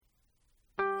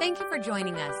Thank you for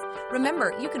joining us.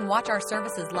 Remember, you can watch our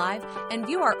services live and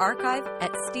view our archive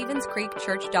at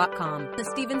StevensCreekChurch.com, the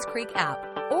Stevens Creek app,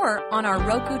 or on our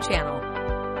Roku channel.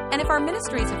 And if our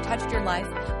ministries have touched your life,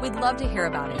 we'd love to hear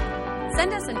about it.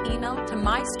 Send us an email to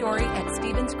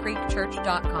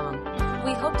mystory@StevensCreekChurch.com.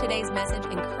 We hope today's message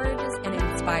encourages and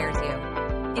inspires you.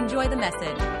 Enjoy the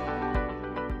message.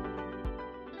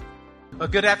 Well,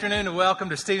 good afternoon and welcome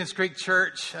to Stevens Creek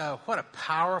Church. What a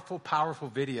powerful, powerful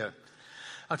video.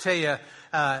 I'll tell you,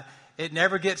 it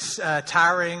never gets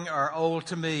tiring or old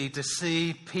to me to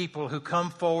see people who come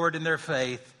forward in their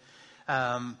faith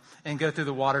and go through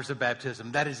the waters of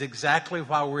baptism. That is exactly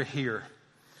why we're here.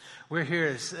 We're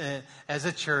here as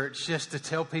a church just to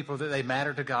tell people that they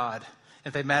matter to God.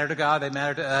 If they matter to God, they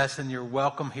matter to us, and you're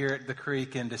welcome here at the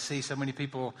Creek. And to see so many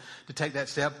people to take that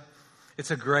step,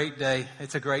 it's a great day.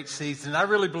 It's a great season. I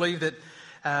really believe that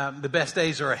the best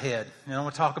days are ahead. And I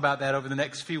want to talk about that over the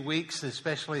next few weeks,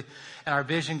 especially in our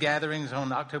vision gatherings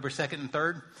on October 2nd and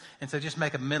 3rd. And so just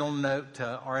make a mental note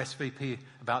to RSVP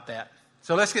about that.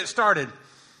 So let's get started.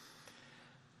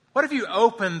 What if you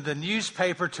opened the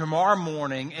newspaper tomorrow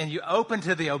morning and you opened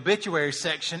to the obituary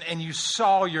section and you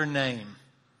saw your name?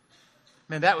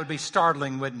 Man, that would be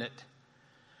startling, wouldn't it?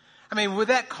 I mean, would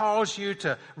that cause you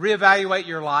to reevaluate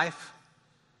your life?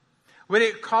 Would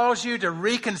it cause you to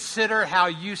reconsider how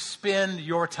you spend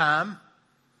your time?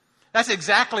 That's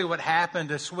exactly what happened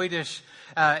to Swedish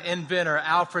inventor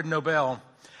Alfred Nobel.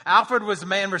 Alfred was the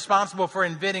man responsible for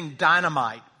inventing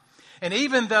dynamite. And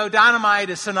even though dynamite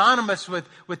is synonymous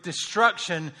with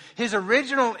destruction, his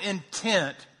original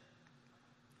intent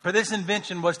for this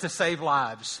invention was to save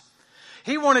lives.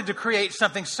 He wanted to create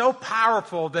something so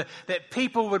powerful that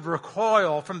people would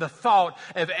recoil from the thought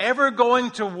of ever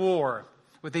going to war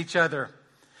with each other,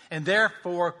 and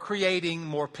therefore creating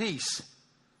more peace.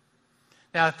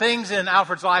 Now, things in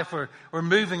Alfred's life were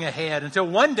moving ahead until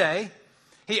one day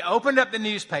he opened up the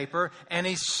newspaper and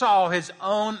he saw his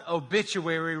own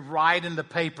obituary right in the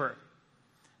paper.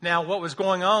 Now, what was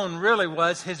going on really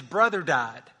was his brother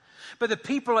died. But the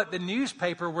people at the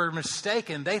newspaper were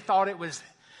mistaken. They thought it was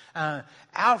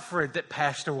Alfred that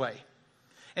passed away.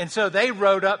 And so they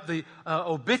wrote up the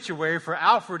obituary for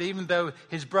Alfred, even though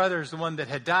his brother is the one that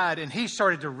had died. And he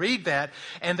started to read that,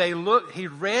 and he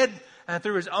read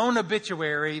through his own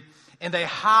obituary, and they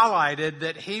highlighted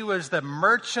that he was the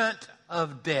merchant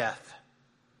of death.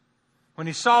 When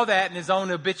he saw that in his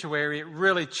own obituary, it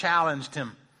really challenged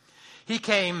him. He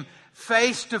came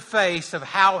face to face of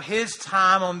how his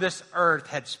time on this earth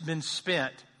had been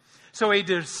spent. So he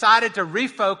decided to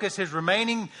refocus his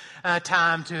remaining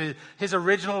time to his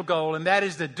original goal, and that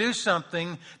is to do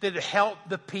something that would help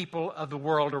the people of the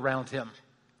world around him.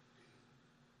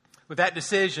 With that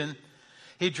decision,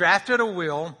 he drafted a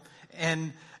will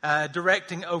and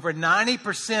directing over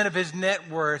 90% of his net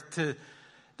worth to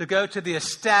go to the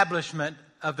establishment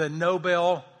of the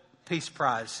Nobel Peace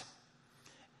Prize.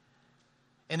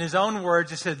 In his own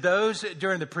words, he said, "Those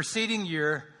during the preceding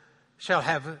year shall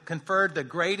have conferred the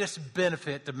greatest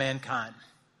benefit to mankind."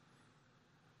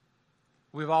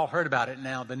 We've all heard about it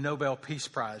now, the Nobel Peace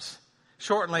Prize.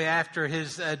 Shortly after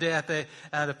his death,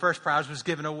 the first prize was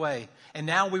given away. And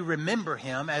now we remember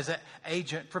him as an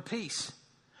agent for peace.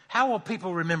 How will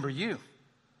people remember you?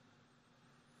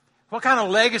 What kind of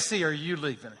legacy are you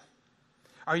leaving?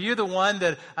 Are you the one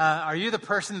are you the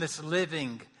person that's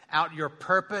living out your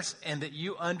purpose and that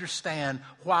you understand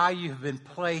why you have been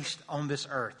placed on this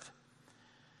earth?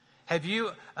 Have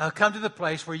you come to the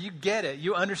place where you get it,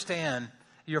 you understand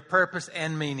your purpose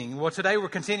and meaning? Well, today we're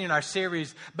continuing our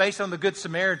series based on the Good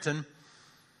Samaritan.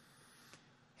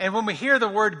 And when we hear the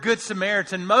word Good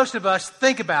Samaritan, most of us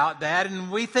think about that,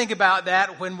 and we think about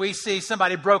that when we see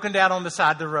somebody broken down on the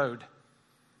side of the road.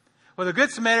 Well, the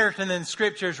Good Samaritan in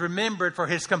Scripture is remembered for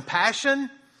his compassion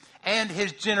and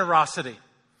his generosity.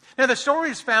 Now, the story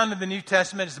is found in the New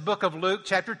Testament. It's the book of Luke,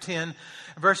 chapter 10,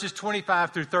 verses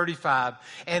 25 through 35.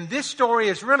 And this story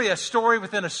is really a story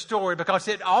within a story because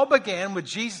it all began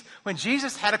with when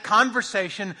Jesus had a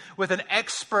conversation with an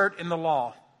expert in the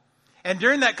law. And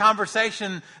during that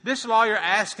conversation, this lawyer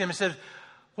asked him and said,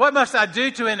 "What must I do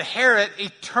to inherit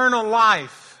eternal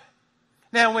life?"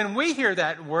 Now, when we hear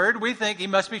that word, we think he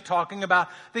must be talking about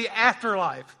the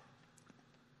afterlife.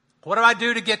 What do I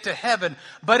do to get to heaven?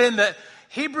 But in the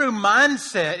Hebrew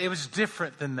mindset, it was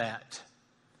different than that.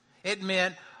 It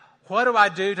meant, what do I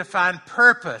do to find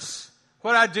purpose?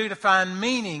 What do I do to find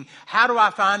meaning? How do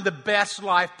I find the best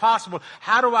life possible?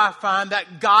 How do I find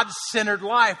that God-centered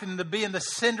life and to be in the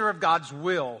center of God's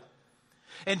will?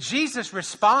 And Jesus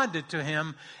responded to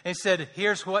him and said,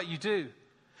 here's what you do.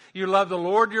 You love the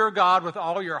Lord your God with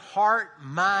all your heart,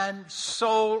 mind,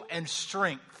 soul, and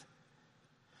strength.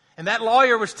 And that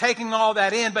lawyer was taking all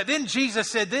that in. But then Jesus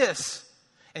said this,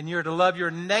 and you're to love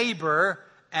your neighbor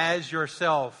as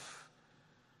yourself.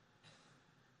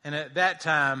 And at that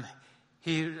time,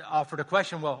 he offered a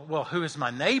question, well, who is my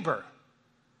neighbor?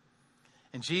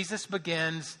 And Jesus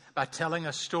begins by telling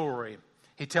a story.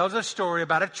 He tells a story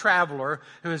about a traveler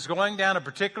who is going down a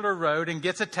particular road and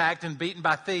gets attacked and beaten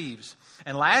by thieves.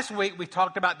 And last week we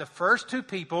talked about the first two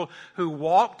people who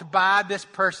walked by this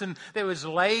person that was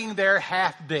laying there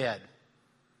half dead.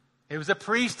 It was a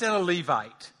priest and a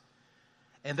Levite.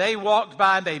 And they walked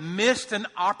by and they missed an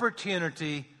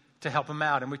opportunity to help him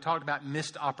out. And we talked about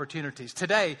missed opportunities.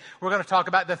 Today we're going to talk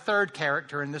about the third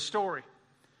character in the story.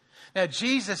 Now,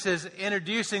 Jesus is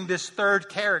introducing this third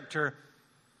character,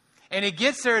 and he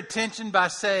gets their attention by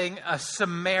saying a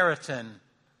Samaritan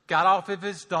got off of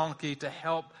his donkey to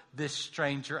help this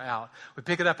stranger out. We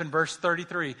pick it up in verse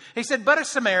 33. He said, but a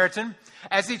Samaritan,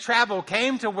 as he traveled,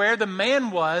 came to where the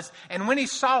man was, and when he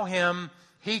saw him,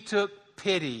 he took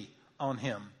pity on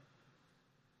him.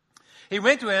 He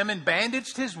went to him and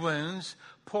bandaged his wounds,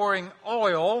 pouring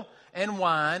oil and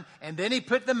wine, and then he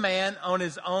put the man on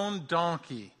his own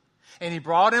donkey. And he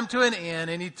brought him to an inn,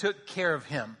 and he took care of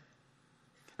him.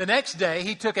 The next day,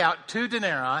 he took out 2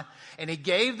 denarii, and he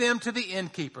gave them to the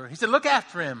innkeeper. He said, look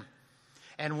after him,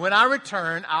 and when I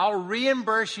return, I'll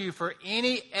reimburse you for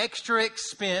any extra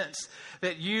expense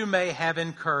that you may have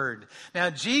incurred.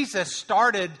 Now, Jesus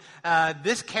started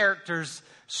this character's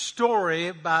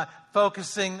story by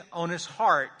focusing on his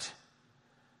heart.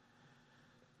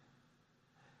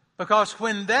 Because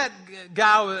when that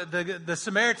guy, the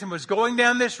Samaritan, was going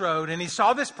down this road and he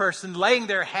saw this person laying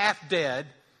there half dead,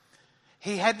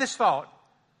 he had this thought: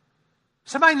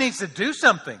 somebody needs to do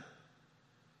something.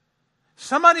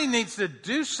 Somebody needs to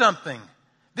do something.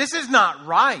 This is not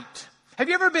right. Have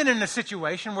you ever been in a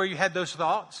situation where you had those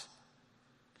thoughts?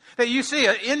 That you see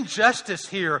an injustice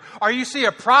here, or you see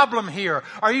a problem here,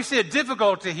 or you see a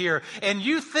difficulty here, and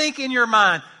you think in your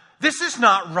mind, this is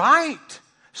not right.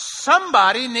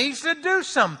 Somebody needs to do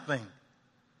something.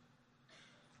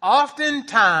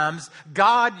 Oftentimes,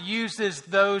 God uses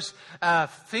those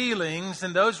feelings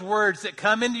and those words that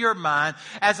come into your mind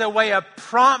as a way of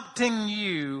prompting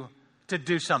you to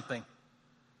do something.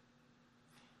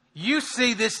 You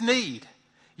see this need.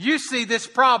 You see this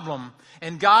problem.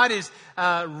 And God is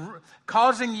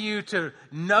causing you to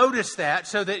notice that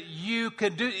so that you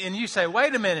could do. And you say,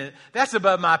 wait a minute, that's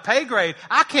above my pay grade.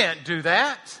 I can't do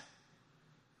that.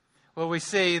 Well, we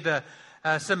see the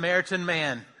Samaritan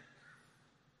man.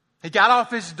 He got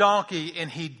off his donkey and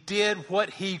he did what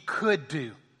he could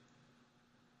do.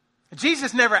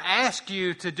 Jesus never asked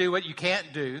you to do what you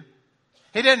can't do.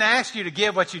 He didn't ask you to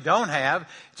give what you don't have,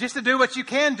 just to do what you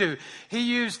can do. He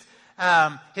used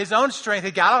his own strength.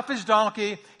 He got off his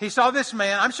donkey. He saw this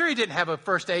man. I'm sure he didn't have a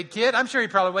first aid kit. I'm sure he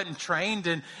probably wasn't trained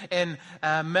in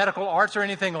medical arts or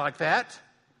anything like that.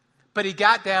 But he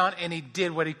got down and he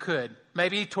did what he could.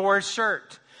 Maybe he tore his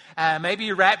shirt. Maybe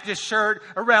he wrapped his shirt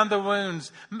around the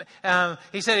wounds.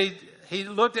 He said he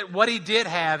looked at what he did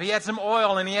have. He had some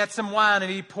oil and he had some wine,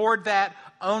 and he poured that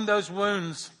on those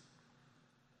wounds.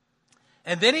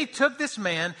 And then he took this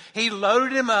man, he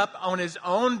loaded him up on his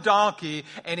own donkey,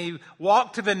 and he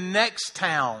walked to the next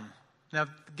town. Now,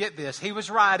 get this. He was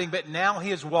riding, but now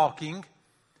he is walking.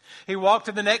 He walked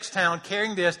to the next town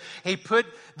carrying this. He put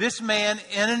this man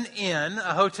in an inn,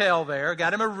 a hotel there,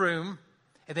 got him a room,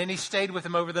 and then he stayed with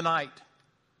him over the night.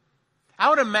 I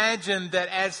would imagine that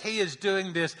as he is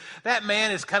doing this, that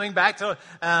man is coming back to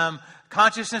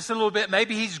consciousness a little bit.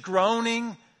 Maybe he's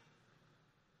groaning.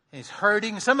 He's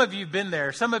hurting. Some of you have been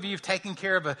there. Some of you have taken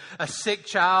care of a sick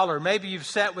child, or maybe you've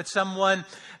sat with someone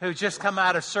who's just come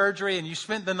out of surgery and you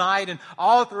spent the night, and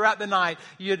all throughout the night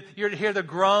you'd hear the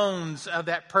groans of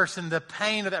that person, the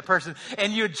pain of that person,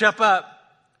 and you'd jump up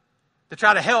to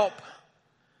try to help.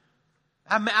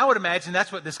 I would imagine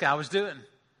that's what this guy was doing.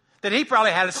 That he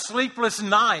probably had a sleepless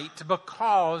night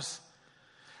because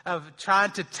of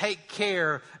trying to take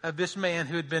care of this man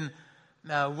who had been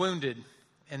wounded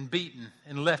and beaten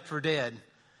and left for dead.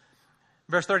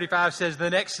 Verse 35 says, the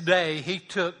next day he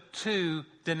took 2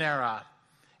 denarii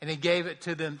and he gave it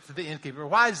to the innkeeper.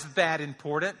 Why is that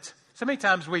important? So many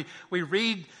times we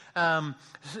read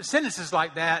sentences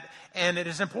like that, and it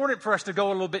is important for us to go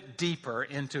a little bit deeper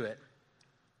into it.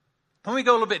 When we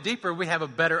go a little bit deeper, we have a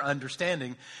better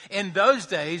understanding. In those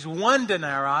days, 1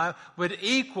 denarii would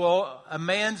equal a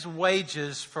man's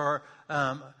wages for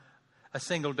a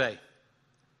single day.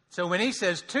 So when he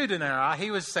says 2 denarii,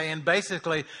 he was saying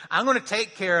basically, I'm going to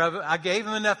take care of it. I gave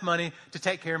him enough money to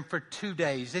take care of him for 2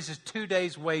 days. This is 2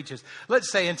 days' wages. Let's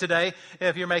say in today,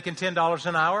 if you're making $10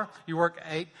 an hour, you work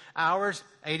 8 hours,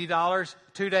 $80,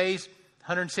 2 days,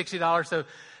 $160. So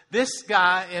this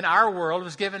guy in our world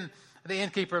was given the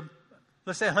innkeeper,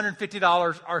 let's say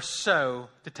 $150 or so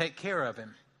to take care of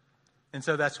him. And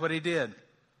so that's what he did.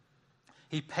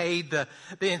 He paid the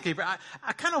innkeeper.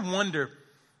 I kind of wonder,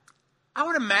 I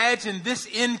would imagine this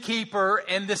innkeeper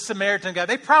and this Samaritan guy,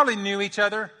 they probably knew each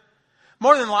other.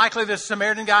 More than likely, this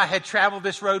Samaritan guy had traveled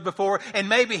this road before, and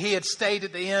maybe he had stayed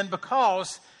at the inn,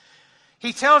 because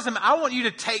he tells him, I want you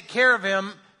to take care of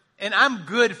him, and I'm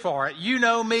good for it. You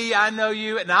know me, I know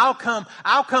you, and I'll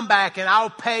come back and I'll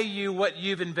pay you what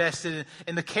you've invested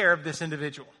in the care of this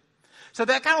individual. So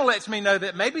that kind of lets me know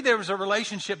that maybe there was a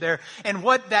relationship there. And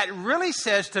what that really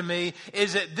says to me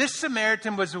is that this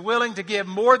Samaritan was willing to give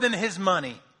more than his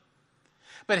money,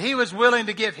 but he was willing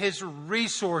to give his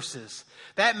resources.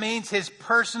 That means his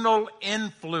personal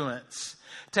influence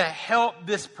to help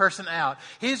this person out.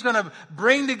 He's going to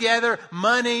bring together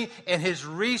money and his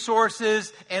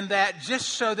resources and that just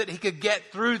so that he could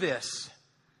get through this.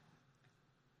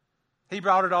 He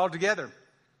brought it all together.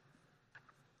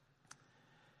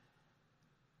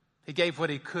 He gave what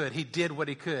he could. He did what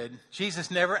he could.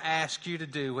 Jesus never asked you to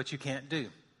do what you can't do,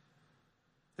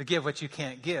 to give what you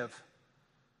can't give.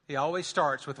 He always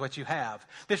starts with what you have.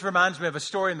 This reminds me of a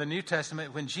story in the New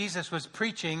Testament when Jesus was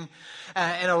preaching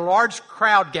and a large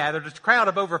crowd gathered, a crowd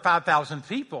of over 5,000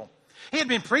 people. He had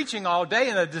been preaching all day,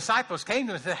 and the disciples came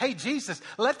to him and said, hey, Jesus,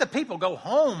 let the people go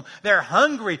home. They're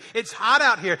hungry. It's hot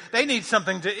out here. They need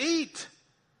something to eat.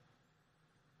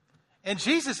 And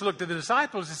Jesus looked at the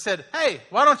disciples and said, hey,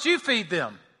 why don't you feed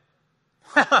them?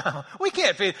 We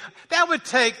can't feed. That would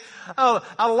take a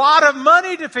lot of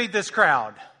money to feed this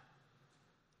crowd.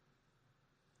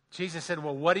 Jesus said,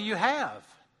 well, what do you have?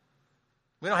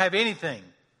 We don't have anything.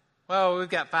 Well, we've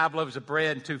got 5 loaves of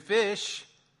bread and 2 fish.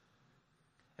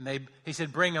 And he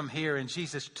said, bring them here. And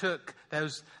Jesus took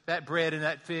that bread and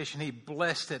that fish and he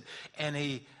blessed it. And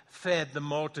he fed the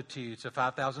multitudes of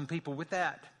 5,000 people with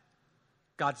that.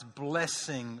 God's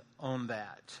blessing on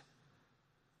that.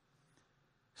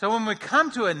 So when we come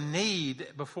to a need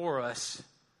before us,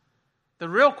 the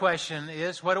real question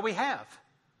is, what do we have?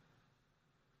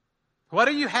 What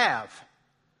do you have?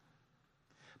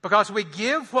 Because we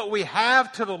give what we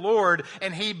have to the Lord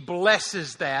and He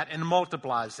blesses that and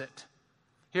multiplies it.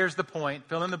 Here's the point,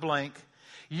 fill in the blank.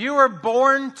 You are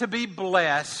born to be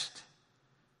blessed,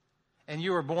 and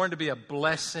you are born to be a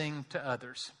blessing to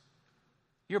others.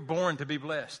 You're born to be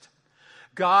blessed.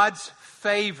 God's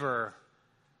favor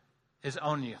is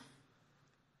on you.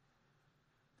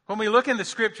 When we look in the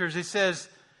Scriptures, it says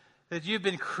that you've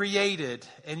been created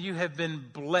and you have been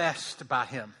blessed by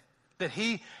Him. That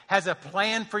He has a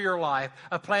plan for your life,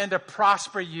 a plan to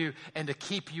prosper you and to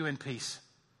keep you in peace.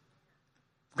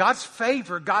 God's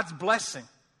favor, God's blessing.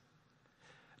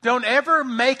 Don't ever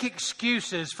make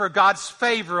excuses for God's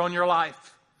favor on your life.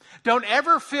 Don't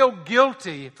ever feel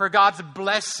guilty for God's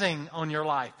blessing on your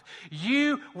life.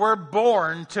 You were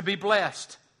born to be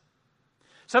blessed.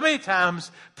 So many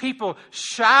times people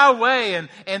shy away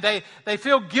and they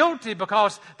feel guilty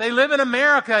because they live in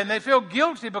America, and they feel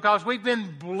guilty because we've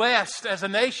been blessed as a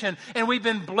nation and we've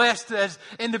been blessed as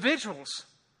individuals.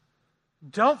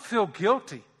 Don't feel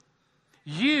guilty.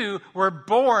 You were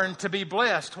born to be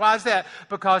blessed. Why is that?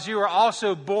 Because you were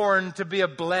also born to be a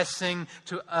blessing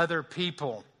to other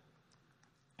people.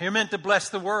 You're meant to bless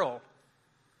the world.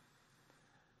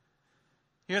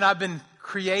 You and I have been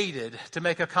created to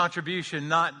make a contribution,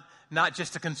 not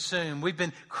just to consume. We've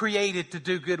been created to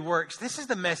do good works. This is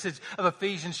the message of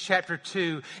Ephesians chapter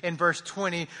 2 and verse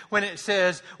 20 when it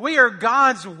says, we are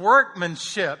God's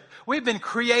workmanship. We've been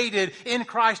created in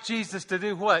Christ Jesus to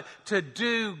do what? To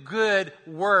do good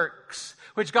works,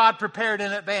 which God prepared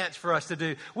in advance for us to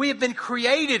do. We have been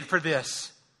created for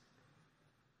this.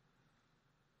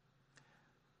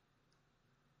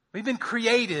 We've been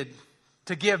created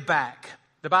to give back.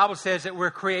 The Bible says that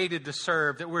we're created to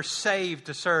serve, that we're saved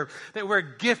to serve, that we're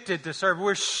gifted to serve,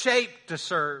 we're shaped to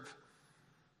serve.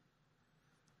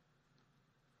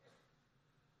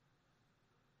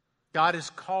 God has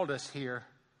called us here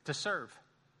to serve.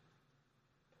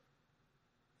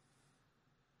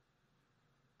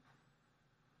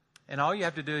 And all you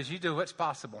have to do is you do what's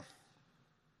possible.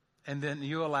 And then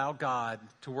you allow God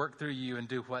to work through you and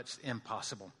do what's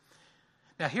impossible.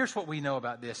 Now, here's what we know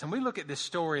about this. And we look at this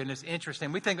story and it's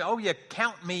interesting. We think, oh, yeah,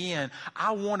 count me in.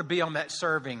 I want to be on that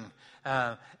serving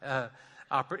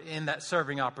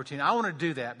opportunity. I want to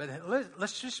do that. But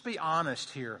let's just be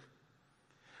honest here.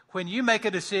 when you make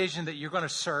a decision that you're going to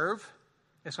serve,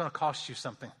 it's going to cost you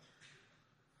something.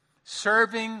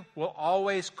 Serving will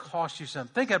always cost you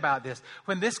something. Think about this.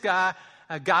 When this guy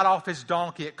got off his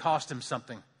donkey, it cost him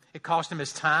something. It cost him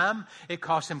his time. It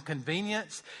cost him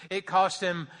convenience. It cost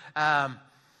him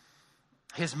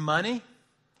his money.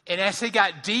 And as he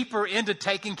got deeper into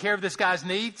taking care of this guy's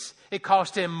needs, it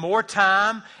cost him more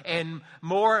time and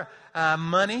more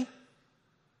money.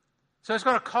 So it's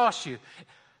going to cost you.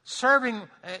 Serving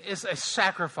is a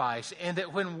sacrifice, and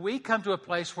that when we come to a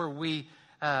place where we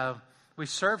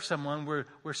serve someone,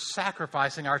 we're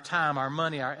sacrificing our time, our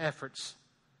money, our efforts.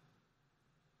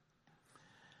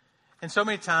 And so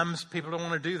many times people don't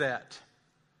want to do that.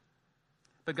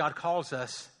 But God calls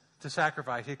us to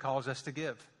sacrifice. He calls us to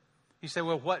give. You say,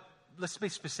 well, let's be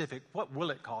specific. What will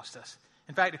it cost us?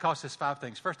 In fact, it costs us 5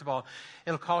 things. First of all,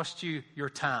 it'll cost you your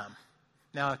time.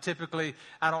 Now, typically,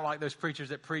 I don't like those preachers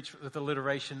that preach with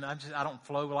alliteration. I don't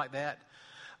flow like that.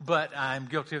 But I'm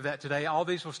guilty of that today. All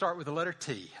these will start with the letter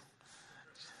T.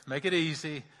 Make it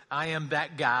easy. I am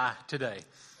that guy today.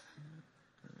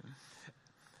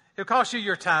 It'll cost you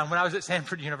your time. When I was at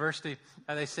Stanford University,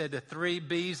 they said the 3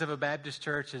 B's of a Baptist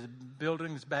church is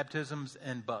buildings, baptisms,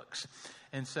 and bucks.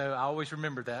 And so I always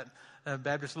remember that.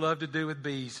 Baptists love to do with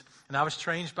B's. And I was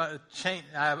trained by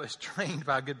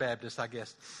a good Baptist, I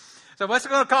guess. So what's it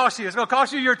going to cost you? It's going to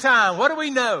cost you your time. What do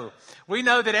we know? We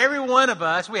know that every one of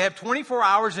us, we have 24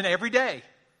 hours in every day.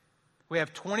 We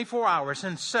have 24 hours.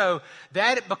 And so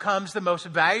that becomes the most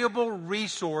valuable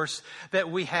resource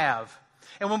that we have.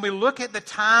 And when we look at the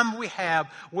time we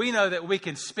have, we know that we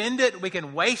can spend it, we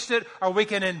can waste it, or we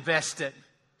can invest it.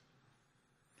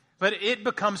 But it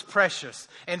becomes precious.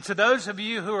 And to those of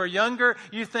you who are younger,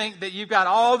 you think that you've got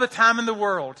all the time in the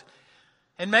world.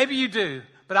 And maybe you do.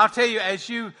 But I'll tell you, as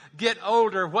you get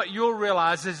older, what you'll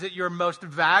realize is that your most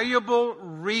valuable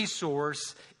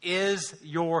resource is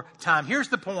your time. Here's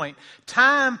the point.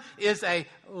 Time is a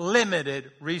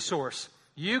limited resource.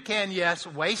 You can, yes,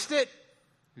 waste it.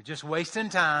 You're just wasting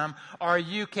time. Or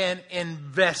you can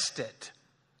invest it.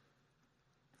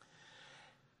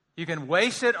 You can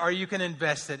waste it or you can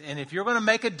invest it. And if you're going to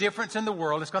make a difference in the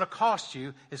world, it's going to cost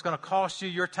you. It's going to cost you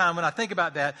your time. When I think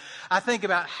about that, I think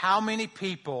about how many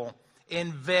people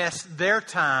invest their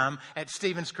time at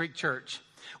Stevens Creek Church.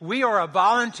 We are a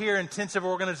volunteer-intensive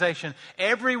organization.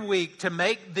 Every week to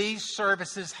make these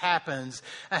services happen,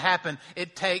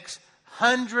 it takes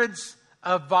hundreds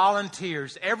of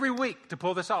volunteers every week to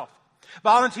pull this off.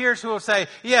 Volunteers who will say,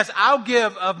 yes, I'll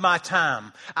give of my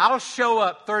time. I'll show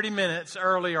up 30 minutes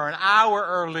early or an hour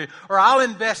early, or I'll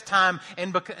invest time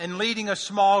in leading a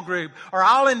small group, or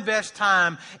I'll invest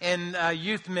time in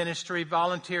youth ministry,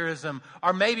 volunteerism,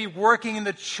 or maybe working in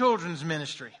the children's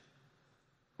ministry.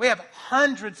 We have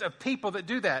hundreds of people that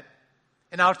do that.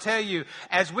 And I'll tell you,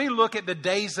 as we look at the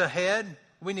days ahead,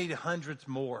 we need hundreds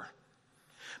more.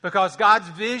 Because God's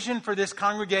vision for this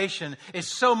congregation is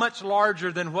so much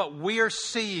larger than what we are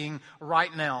seeing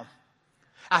right now.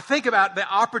 I think about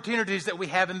the opportunities that we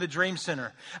have in the Dream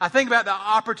Center. I think about the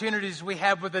opportunities we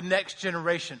have with the next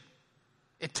generation.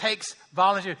 It takes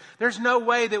volunteers. There's no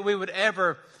way that we would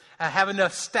ever have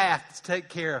enough staff to take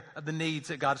care of the needs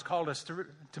that God's called us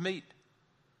to meet.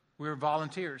 We're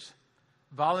volunteers.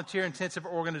 Volunteer-intensive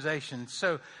organizations.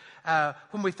 So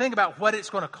when we think about what it's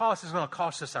going to cost, it's going to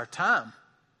cost us our time.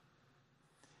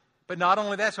 But not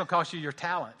only that, it's going to cost you your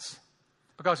talents.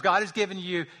 Because God has given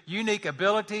you unique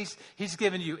abilities. He's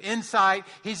given you insight.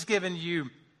 He's given you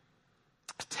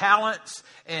talents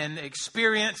and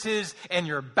experiences and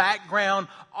your background.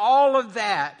 All of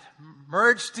that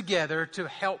merged together to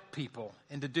help people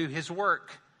and to do His work.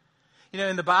 You know,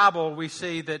 in the Bible, we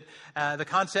see that the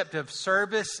concept of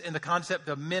service and the concept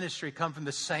of ministry come from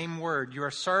the same word. You're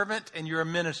a servant and you're a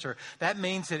minister. That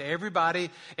means that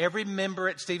every member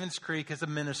at Stevens Creek is a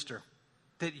minister.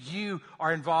 That you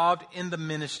are involved in the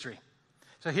ministry.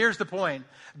 So here's the point.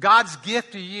 God's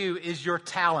gift to you is your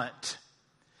talent.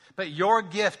 But your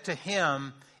gift to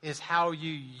Him is how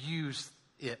you use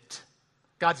it.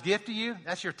 God's gift to you,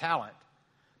 that's your talent.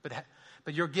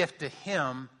 But your gift to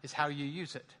Him is how you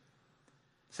use it.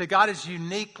 So God has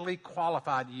uniquely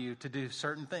qualified you to do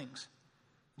certain things.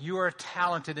 You are a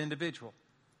talented individual.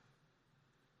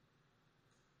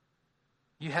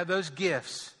 You have those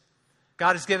gifts.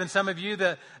 God has given some of you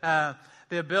the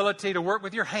ability to work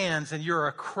with your hands, and you're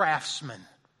a craftsman.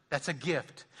 That's a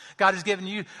gift. God has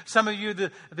given some of you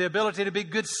the ability to be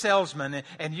good salesmen,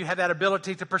 and you have that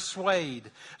ability to persuade.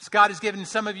 God has given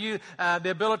some of you the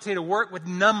ability to work with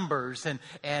numbers,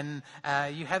 and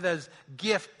you have those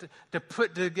gift to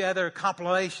put together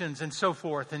compilations and so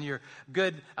forth, and you're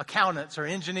good accountants or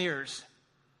engineers.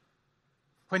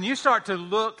 When you start to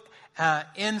look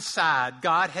inside,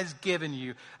 God has given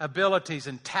you abilities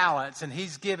and talents, and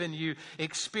He's given you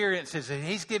experiences, and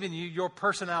He's given you your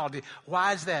personality.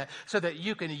 Why is that? So that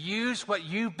you can use what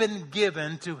you've been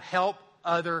given to help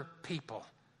other people.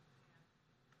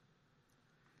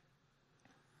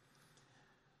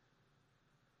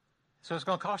 So it's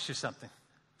going to cost you something.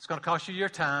 It's going to cost you your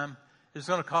time. It's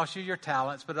going to cost you your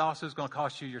talents, but it also is going to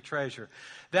cost you your treasure.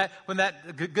 That when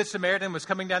that Good Samaritan was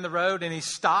coming down the road and he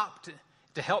stopped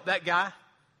to help that guy,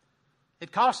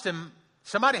 it cost him.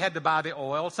 Somebody had to buy the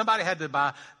oil. Somebody had to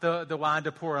buy the wine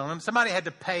to pour on him. Somebody had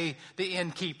to pay the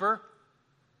innkeeper.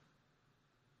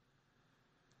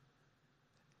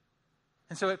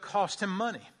 And so it cost him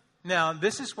money. Now,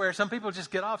 this is where some people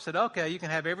just get off and said, okay, you can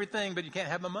have everything, but you can't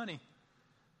have my money.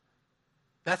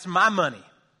 That's my money.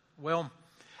 Well,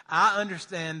 I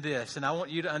understand this, and I want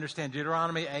you to understand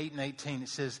Deuteronomy 8:18. It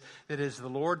says that it is the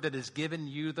Lord that has given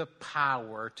you the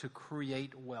power to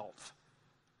create wealth.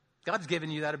 God's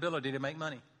given you that ability to make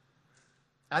money.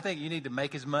 I think you need to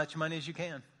make as much money as you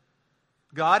can.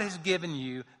 God has given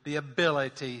you the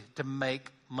ability to make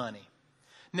money.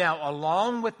 Now,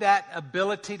 along with that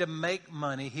ability to make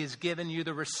money, He has given you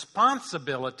the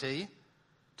responsibility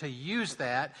to use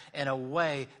that in a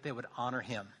way that would honor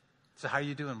Him. So how are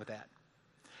you doing with that?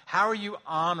 How are you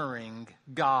honoring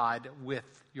God with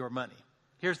your money?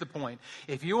 Here's the point.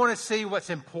 If you want to see what's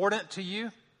important to you,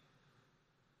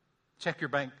 check your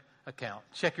bank account.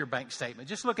 Check your bank statement.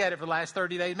 Just look at it for the last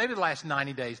 30 days, maybe the last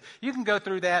 90 days. You can go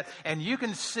through that and you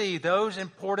can see those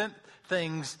important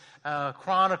things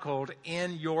chronicled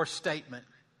in your statement.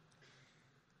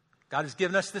 God has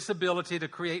given us this ability to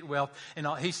create wealth, and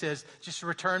He says, just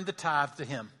return the tithe to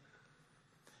Him.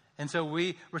 And so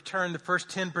we return the first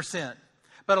 10%.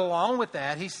 But along with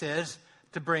that, He says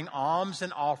to bring alms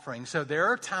and offerings. So there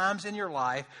are times in your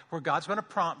life where God's going to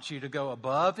prompt you to go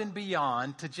above and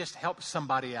beyond to just help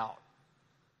somebody out.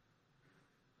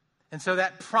 And so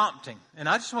that prompting, and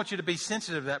I just want you to be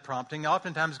sensitive to that prompting.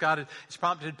 Oftentimes God has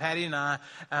prompted Patty and I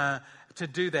to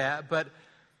do that, but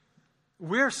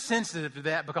we're sensitive to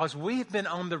that because we've been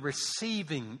on the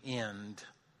receiving end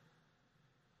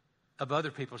of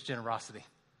other people's generosity.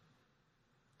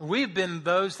 We've been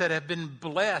those that have been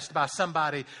blessed by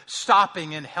somebody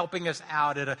stopping and helping us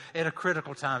out at a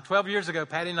critical time. 12 years ago,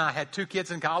 Patty and I had 2 kids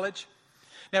in college.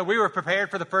 Now, we were prepared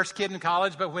for the first kid in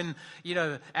college, but when,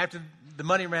 after the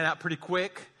money ran out pretty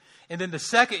quick, and then the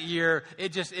second year,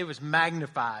 it was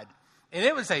magnified. And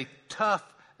it was a tough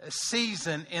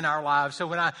season in our lives. So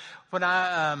when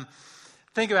I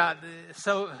think about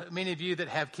so many of you that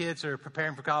have kids or are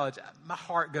preparing for college, my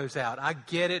heart goes out. I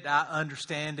get it. I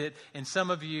understand it. And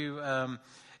some of you,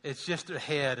 it's just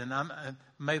ahead. And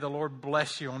may the Lord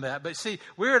bless you on that. But see,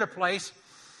 we're at a place,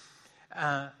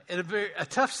 a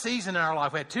tough season in our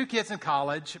life. We had 2 kids in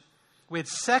college. We had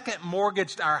second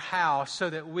mortgaged our house so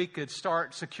that we could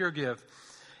start Secure Give.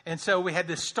 And so we had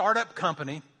this startup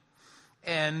company.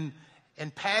 And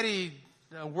Patty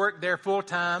worked there full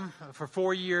time for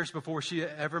 4 years before she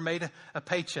ever made a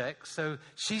paycheck. So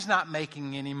she's not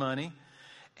making any money.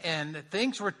 And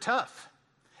things were tough.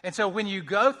 And so when you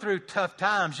go through tough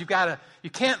times, you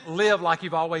can't live like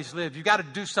you've always lived. You've got to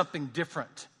do something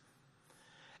different.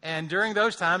 And during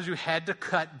those times, you had to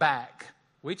cut back.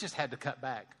 We just had to cut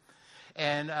back.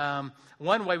 And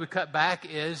one way we cut back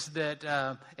is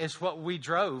what we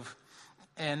drove.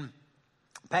 And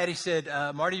Patty said,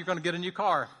 Marty, you're going to get a new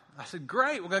car. I said,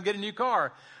 great, we're going to get a new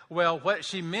car. Well, what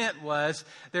she meant was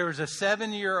there was a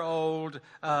 7-year-old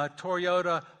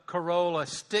Toyota Corolla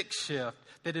stick shift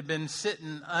that had been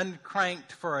sitting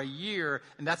uncranked for a year,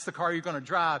 and that's the car you're going to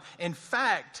drive. In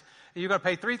fact, you're going to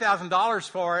pay $3,000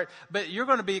 for it, but you're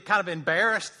going to be kind of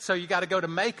embarrassed, so you got to go to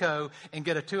Maaco and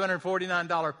get a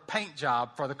 $249 paint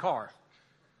job for the car.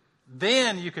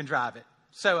 Then you can drive it.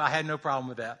 So I had no problem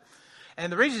with that.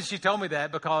 And the reason she told me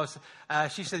that, because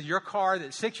she said, your car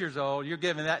that's 6 years old, you're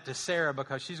giving that to Sarah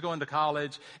because she's going to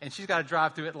college and she's got to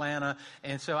drive through Atlanta.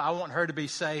 And so I want her to be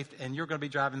safe, and you're going to be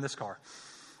driving this car.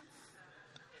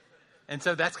 And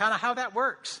so that's kind of how that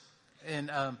works.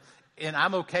 And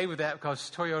I'm okay with that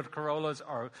because Toyota Corollas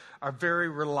are very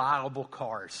reliable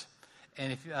cars.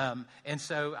 And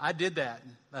so I did that,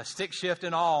 stick shift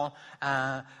and all,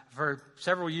 for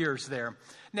several years there.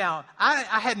 Now,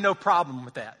 I had no problem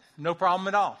with that. No problem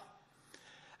at all.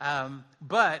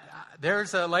 But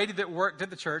there's a lady that worked at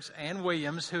the church, Ann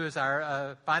Williams, who is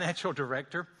our financial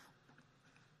director.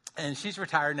 And she's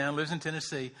retired now and lives in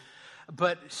Tennessee.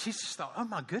 But she just thought, oh,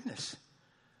 my goodness.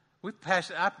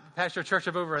 I pastor a church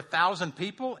of over 1,000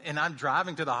 people, and I'm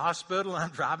driving to the hospital, and I'm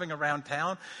driving around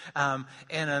town,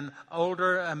 in an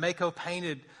older Mako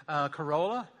painted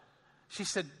Corolla. She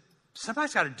said,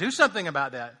 somebody's got to do something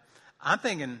about that. I'm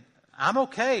thinking, I'm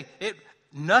okay.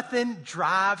 Nothing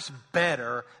drives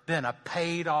better than a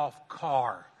paid off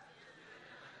car.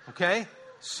 Okay?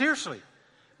 Seriously.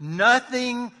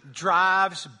 Nothing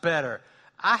drives better.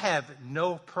 I have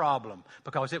no problem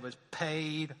because it was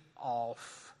paid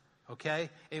off. Okay?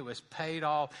 It was paid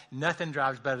off. Nothing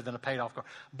drives better than a paid off car.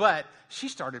 But she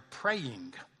started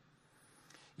praying.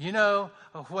 You know,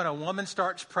 when a woman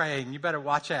starts praying, you better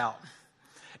watch out.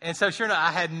 And so sure enough,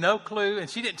 I had no clue. And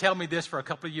she didn't tell me this for a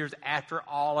couple of years after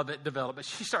all of it developed. But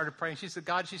she started praying. She said,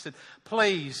 God, she said,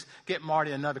 please get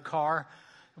Marty another car.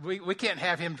 We can't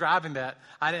have him driving that.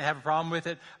 I didn't have a problem with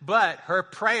it. But her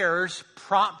prayers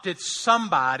prompted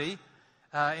somebody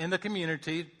in the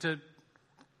community to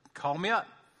call me up.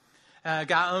 A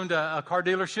guy owned a car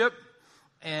dealership,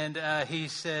 and he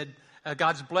said,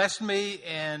 God's blessed me,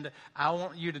 and I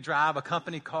want you to drive a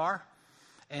company car.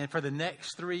 And for the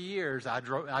next 3 years, I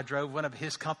drove one of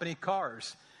his company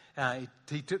cars.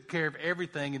 He took care of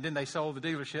everything, and then they sold the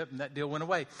dealership, and that deal went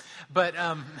away. But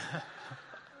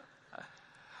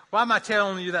why am I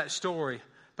telling you that story?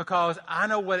 Because I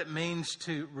know what it means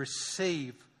to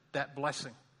receive that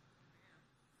blessing.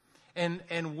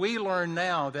 And we learn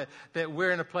now that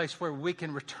we're in a place where we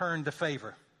can return the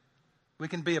favor. We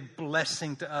can be a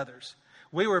blessing to others.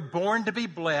 We were born to be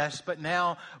blessed, but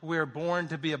now we're born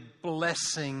to be a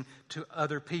blessing to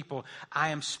other people. I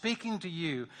am speaking to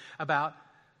you about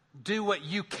do what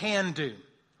you can do.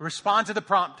 Respond to the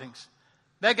promptings.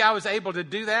 That guy was able to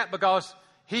do that because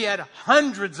he had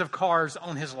hundreds of cars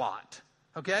on his lot.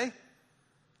 Okay?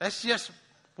 That's just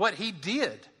what he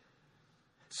did.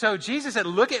 So Jesus said,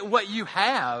 look at what you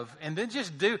have and then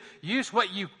use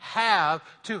what you have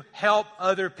to help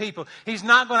other people. He's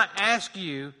not going to ask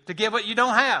you to give what you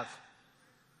don't have.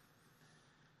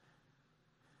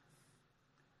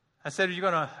 I said, are you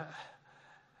going to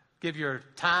give your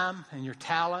time and your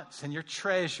talents and your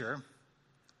treasure?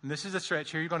 And this is a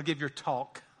stretch here. You're going to give your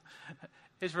talk.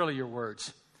 It's really your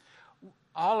words.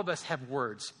 All of us have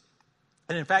words.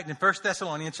 And in fact, in 1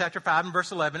 Thessalonians chapter 5 and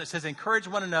verse 11, it says, encourage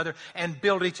one another and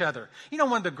build each other. You know,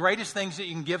 one of the greatest things that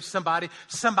you can give somebody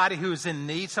who is in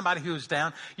need, somebody who is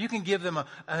down, you can give them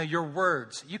your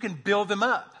words. You can build them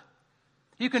up.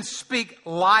 You can speak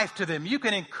life to them. You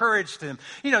can encourage them.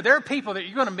 You know, there are people that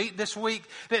you're going to meet this week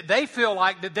that they feel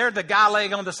like that they're the guy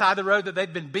laying on the side of the road that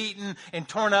they've been beaten and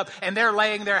torn up, and they're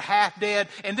laying there half dead.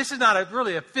 And this is not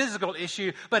really a physical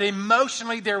issue, but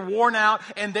emotionally they're worn out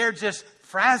and they're just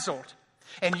frazzled.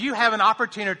 And you have an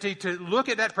opportunity to look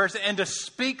at that person and to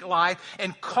speak life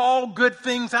and call good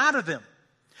things out of them.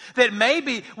 That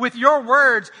maybe with your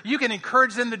words, you can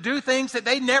encourage them to do things that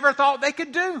they never thought they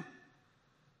could do.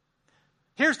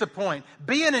 Here's the point.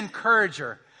 Be an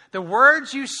encourager. The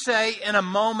words you say in a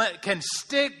moment can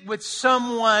stick with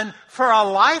someone for a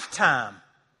lifetime.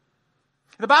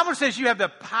 The Bible says you have the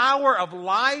power of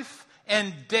life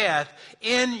and death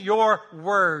in your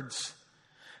words.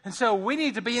 And so we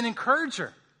need to be an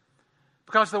encourager.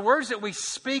 Because the words that we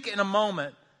speak in a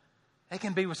moment, they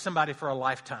can be with somebody for a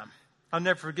lifetime. I'll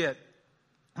never forget.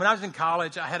 When I was in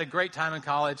college, I had a great time in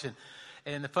college.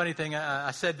 And the funny thing,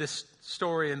 I said this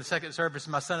story in the second service.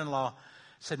 My son-in-law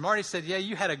said, Marty said, yeah,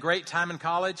 you had a great time in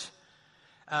college.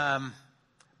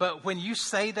 But when you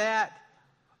say that,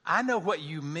 I know what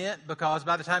you meant, because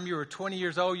by the time you were 20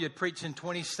 years old, you had preached in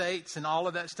 20 states and all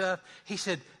of that stuff. He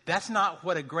said, that's not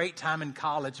what a great time in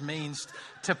college means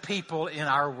to people in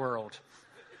our world.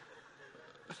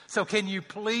 So can you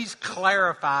please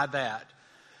clarify that?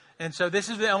 And so this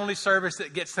is the only service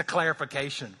that gets the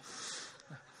clarification.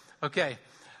 Okay.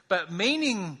 But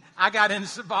meaning I got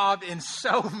involved in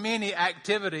so many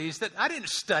activities that I didn't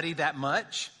study that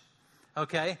much.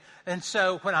 Okay. And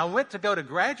so when I went to go to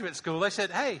graduate school, they said,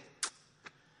 hey,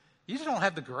 you just don't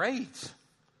have the grades.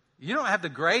 You don't have the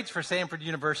grades for Samford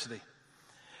University.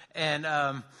 And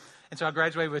so I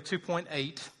graduated with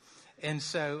 2.8. And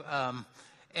so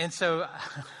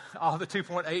all the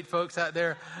 2.8 folks out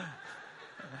there,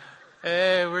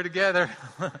 hey, we're together.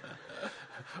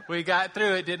 We got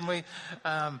through it, didn't we?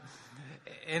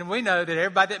 And we know that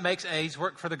everybody that makes A's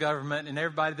work for the government, and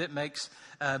everybody that makes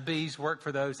B's work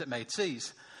for those that made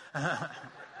C's.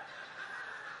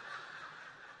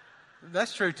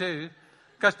 That's true too.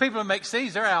 Because people who make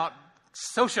C's, they're out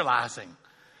socializing.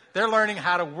 They're learning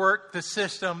how to work the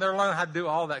system. They're learning how to do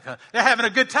all that kind of. They're having a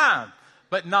good time,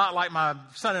 but not like my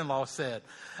son-in-law said.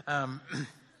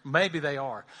 Maybe they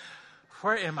are.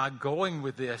 Where am I going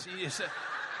with this?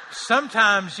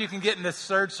 sometimes you can get in this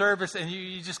third service and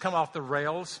you just come off the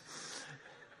rails.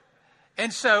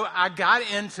 And so I got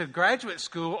into graduate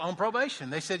school on probation.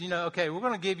 They said, okay, we're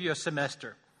going to give you a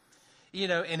semester.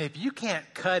 And if you can't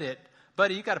cut it,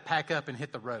 buddy, you got to pack up and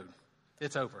hit the road.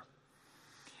 It's over.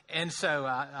 And so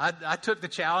I took the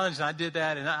challenge and I did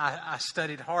that and I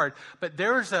studied hard. But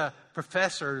there was a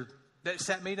professor that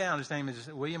sat me down. His name is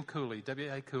William Cooley,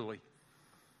 W.A. Cooley.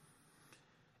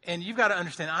 And you've got to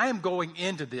understand, I am going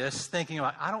into this thinking,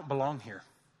 like, I don't belong here.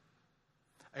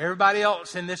 Everybody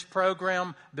else in this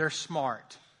program, they're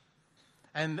smart.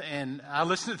 And I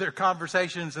listened to their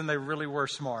conversations, and they really were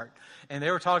smart. And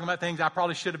they were talking about things I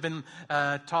probably should have been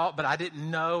taught, but I didn't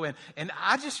know. And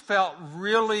I just felt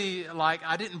really like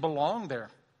I didn't belong there.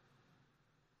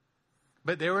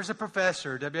 But there was a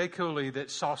professor, W.A. Cooley, that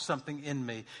saw something in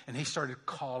me, and he started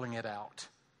calling it out.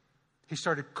 He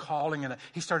started calling it.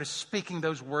 He started speaking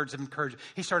those words of encouragement.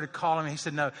 He started calling me. He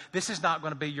said, no, this is not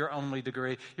going to be your only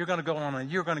degree. You're going to go on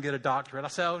and you're going to get a doctorate. I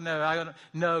said, oh,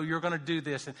 no, you're going to do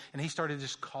this. And he started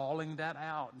just calling that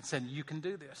out and saying, you can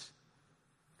do this.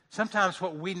 Sometimes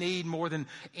what we need more than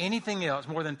anything else,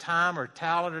 more than time or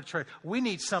talent or trade, we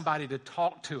need somebody to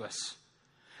talk to us.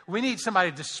 We need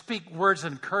somebody to speak words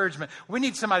of encouragement. We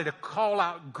need somebody to call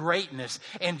out greatness.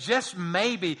 And just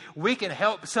maybe we can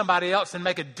help somebody else and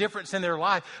make a difference in their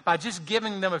life by just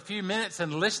giving them a few minutes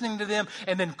and listening to them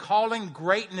and then calling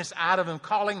greatness out of them,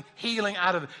 calling healing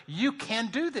out of them. You can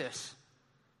do this.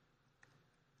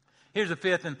 Here's the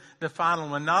fifth and the final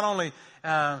one. Not only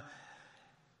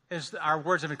is our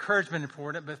words of encouragement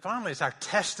important, but finally it's our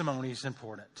testimony is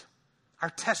important.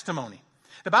 Our testimony.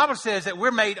 The Bible says that we're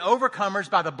made overcomers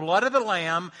by the blood of the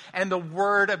Lamb and the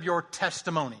word of your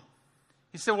testimony.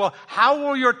 You say, well, how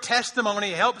will your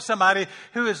testimony help somebody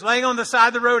who is laying on the side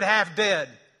of the road half dead?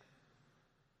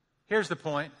 Here's the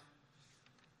point.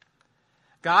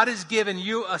 God has given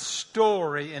you a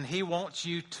story and He wants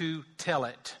you to tell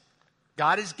it.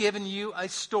 God has given you a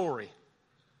story.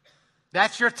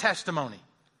 That's your testimony.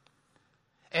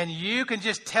 And you can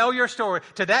just tell your story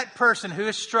to that person who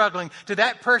is struggling, to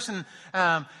that person,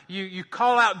 you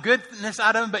call out goodness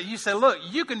out of them, but you say, look,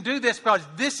 you can do this because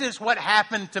this is what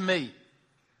happened to me.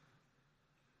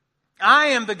 I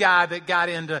am the guy that got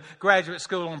into graduate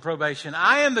school on probation.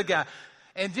 I am the guy.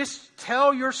 And just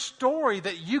tell your story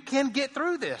that you can get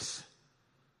through this.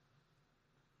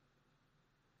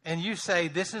 And you say,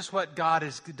 this is what God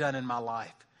has done in my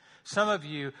life. Some of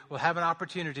you will have an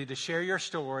opportunity to share your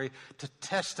story, to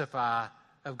testify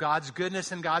of God's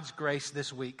goodness and God's grace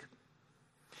this week.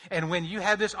 And when you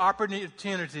have this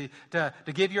opportunity to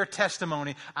give your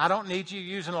testimony, I don't need you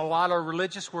using a lot of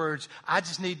religious words. I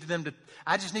just need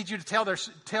you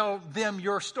to tell them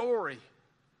your story.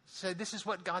 Say, this is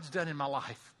what God's done in my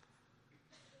life.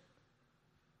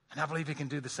 And I believe He can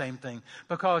do the same thing.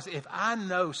 Because if I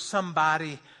know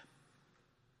somebody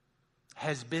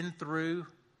has been through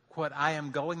what I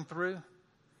am going through,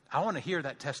 I want to hear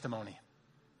that testimony.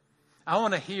 I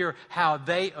want to hear how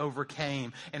they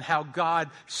overcame and how God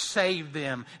saved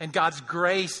them and God's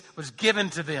grace was given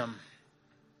to them.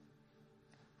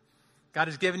 God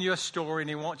has given you a story and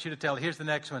He wants you to tell it. Here's the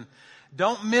next one.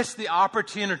 Don't miss the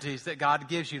opportunities that God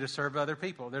gives you to serve other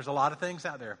people. There's a lot of things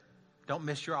out there. Don't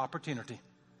miss your opportunity.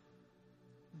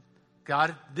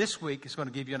 God, this week, is going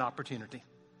to give you an opportunity.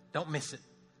 Don't miss it.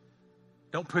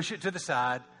 Don't push it to the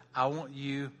side. I want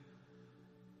you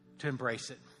to embrace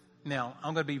it. Now,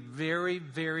 I'm going to be very,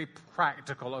 very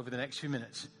practical over the next few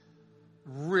minutes.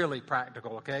 Really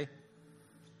practical, okay?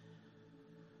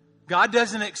 God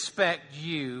doesn't expect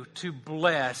you to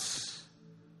bless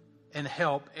and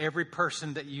help every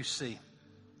person that you see.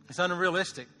 It's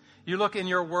unrealistic. You look in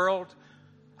your world,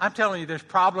 I'm telling you, there's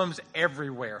problems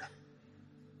everywhere.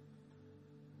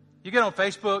 You get on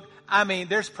Facebook,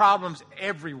 there's problems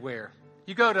everywhere.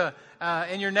 You go to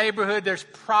in your neighborhood, there's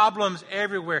problems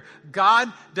everywhere.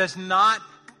 God does not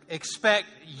expect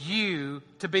you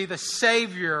to be the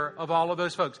savior of all of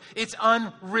those folks. It's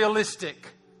unrealistic.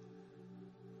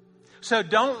 So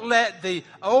don't let the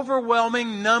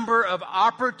overwhelming number of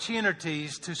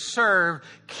opportunities to serve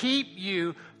keep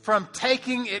you from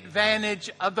taking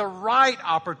advantage of the right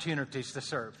opportunities to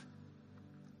serve.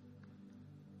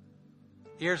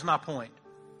 Here's my point.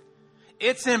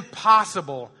 It's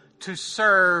impossible to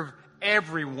serve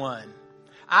everyone.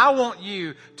 I want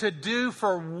you to do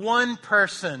for one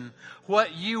person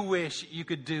what you wish you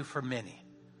could do for many.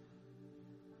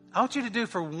 I want you to do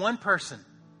for one person.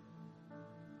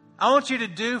 I want you to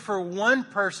do for one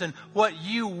person what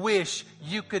you wish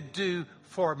you could do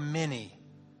for many.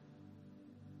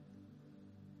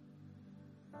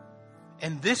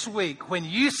 And this week, when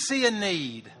you see a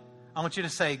need, I want you to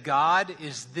say, God,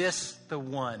 is this the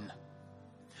one?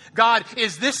 God,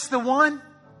 is this the one?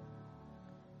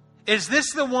 Is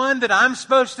this the one that I'm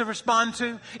supposed to respond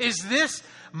to? Is this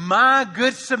my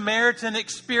Good Samaritan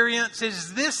experience?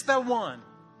 Is this the one?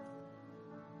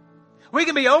 We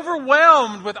can be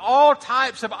overwhelmed with all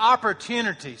types of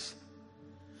opportunities.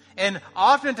 And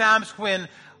oftentimes when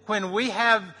we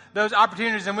have those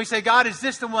opportunities and we say, God, is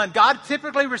this the one? God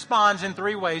typically responds in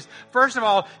three ways. First of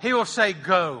all, He will say,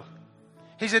 go.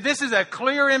 He said, this is a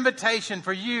clear invitation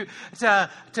for you to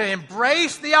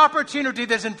embrace the opportunity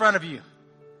that's in front of you.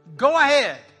 Go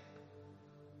ahead.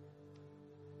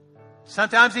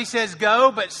 Sometimes He says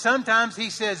go, but sometimes He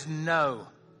says no.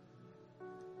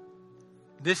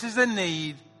 This is a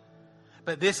need,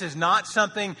 but this is not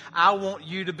something I want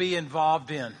you to be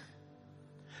involved in.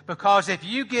 Because if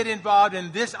you get involved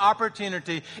in this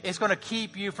opportunity, it's going to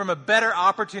keep you from a better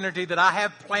opportunity that I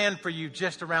have planned for you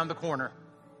just around the corner.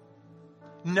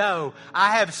 No,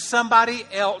 I have somebody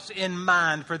else in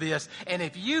mind for this. And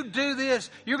if you do this,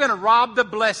 you're going to rob the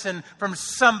blessing from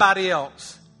somebody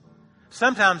else.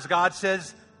 Sometimes God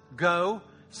says, go.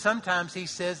 Sometimes He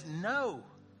says, no.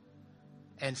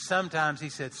 And sometimes He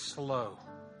said, slow.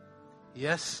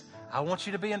 Yes, I want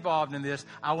you to be involved in this.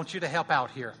 I want you to help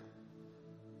out here.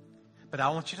 But I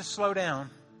want you to slow down.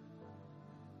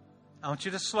 I want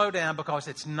you to slow down because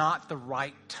it's not the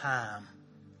right time.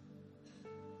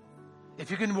 If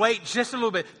you can wait just a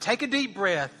little bit, take a deep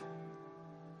breath.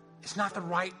 It's not the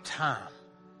right time.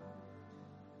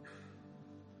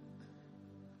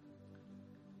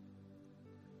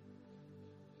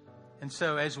 And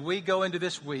so as we go into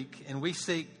this week and we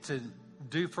seek to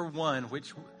do for one,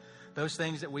 which those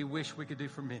things that we wish we could do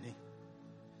for many,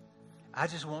 I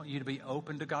just want you to be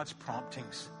open to God's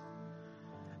promptings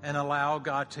and allow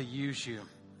God to use you.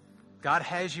 God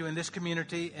has you in this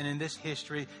community and in this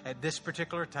history at this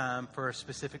particular time for a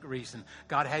specific reason.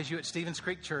 God has you at Stevens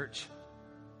Creek Church.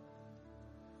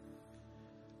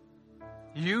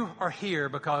 You are here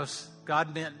because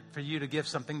God meant for you to give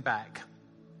something back.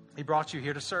 He brought you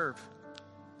here to serve.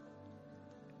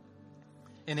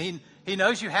 And He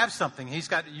knows you have something. You've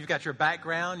got your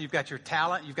background, you've got your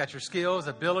talent, you've got your skills,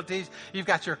 abilities, you've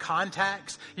got your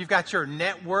contacts, you've got your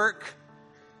network.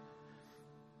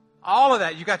 All of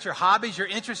that. You've got your hobbies, your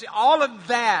interests. All of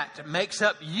that makes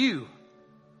up you.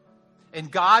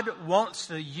 And God wants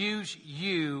to use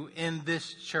you in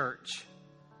this church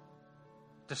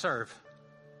to serve.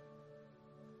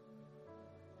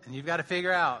 And you've got to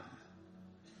figure out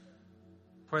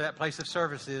where that place of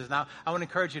service is. Now, I want to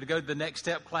encourage you to go to the Next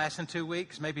Step class in 2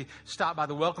 weeks. Maybe stop by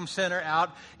the Welcome Center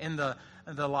out in the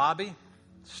lobby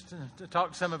to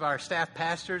talk to some of our staff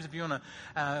pastors. If you want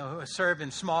to serve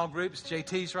in small groups,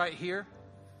 JT's right here.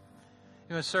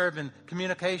 You want to serve in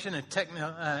communication and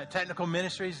technical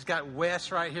ministries, it's got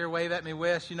Wes right here. Wave at me,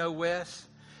 Wes. You know Wes.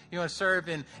 You want to serve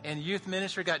in youth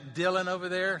ministry, got Dylan over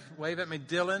there. Wave at me,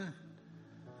 Dylan.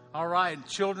 All right,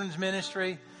 children's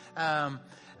ministry.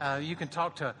 You can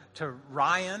talk to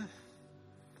Ryan.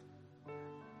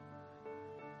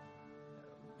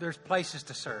 There's places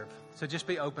to serve. So just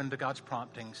be open to God's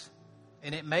promptings.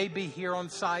 And it may be here on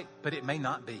site, but it may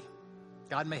not be.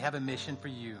 God may have a mission for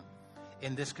you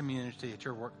in this community, at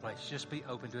your workplace. Just be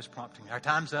open to His prompting. Our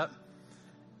time's up.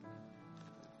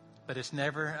 But it's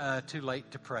never too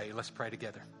late to pray. Let's pray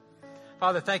together.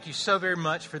 Father, thank you so very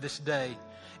much for this day.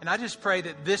 And I just pray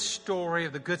that this story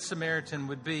of the Good Samaritan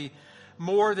would be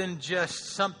more than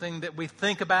just something that we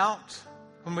think about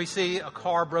when we see a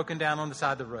car broken down on the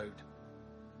side of the road.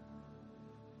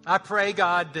 I pray,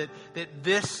 God, that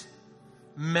this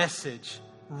message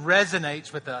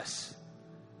resonates with us.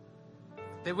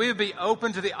 That we would be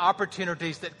open to the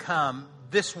opportunities that come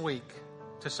this week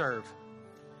to serve.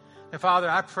 And Father,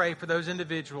 I pray for those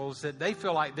individuals that they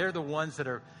feel like they're the ones that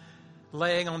are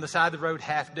laying on the side of the road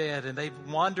half dead, and they've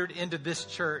wandered into this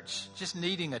church just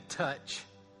needing a touch.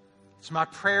 It's my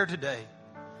prayer today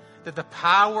that the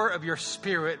power of your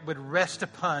Spirit would rest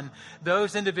upon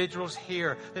those individuals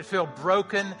here that feel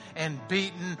broken and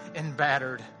beaten and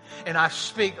battered. And I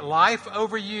speak life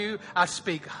over you, I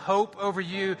speak hope over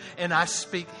you, and I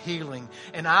speak healing.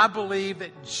 And I believe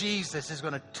that Jesus is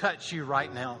going to touch you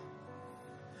right now.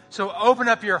 So open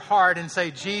up your heart and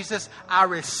say, Jesus, I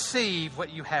receive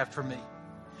what you have for me.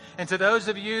 And to those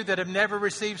of you that have never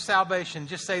received salvation,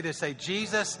 just say this, say,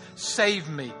 Jesus, save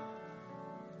me.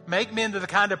 Make me into the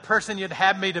kind of person you'd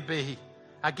have me to be.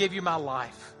 I give you my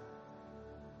life.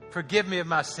 Forgive me of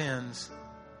my sins.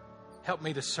 Help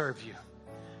me to serve you.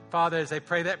 Father, as they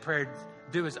pray that prayer,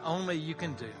 do as only you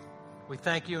can do. We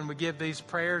thank you and we give these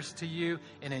prayers to you.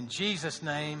 And in Jesus'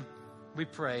 name we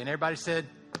pray. And everybody said,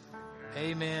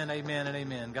 Amen, amen, and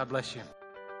amen. God bless you.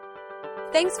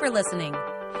 Thanks for listening.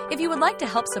 If you would like to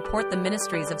help support the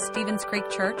ministries of Stevens Creek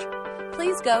Church,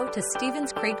 please go to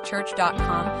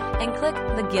StevensCreekChurch.com and click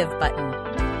the Give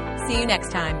button. See you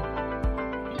next time.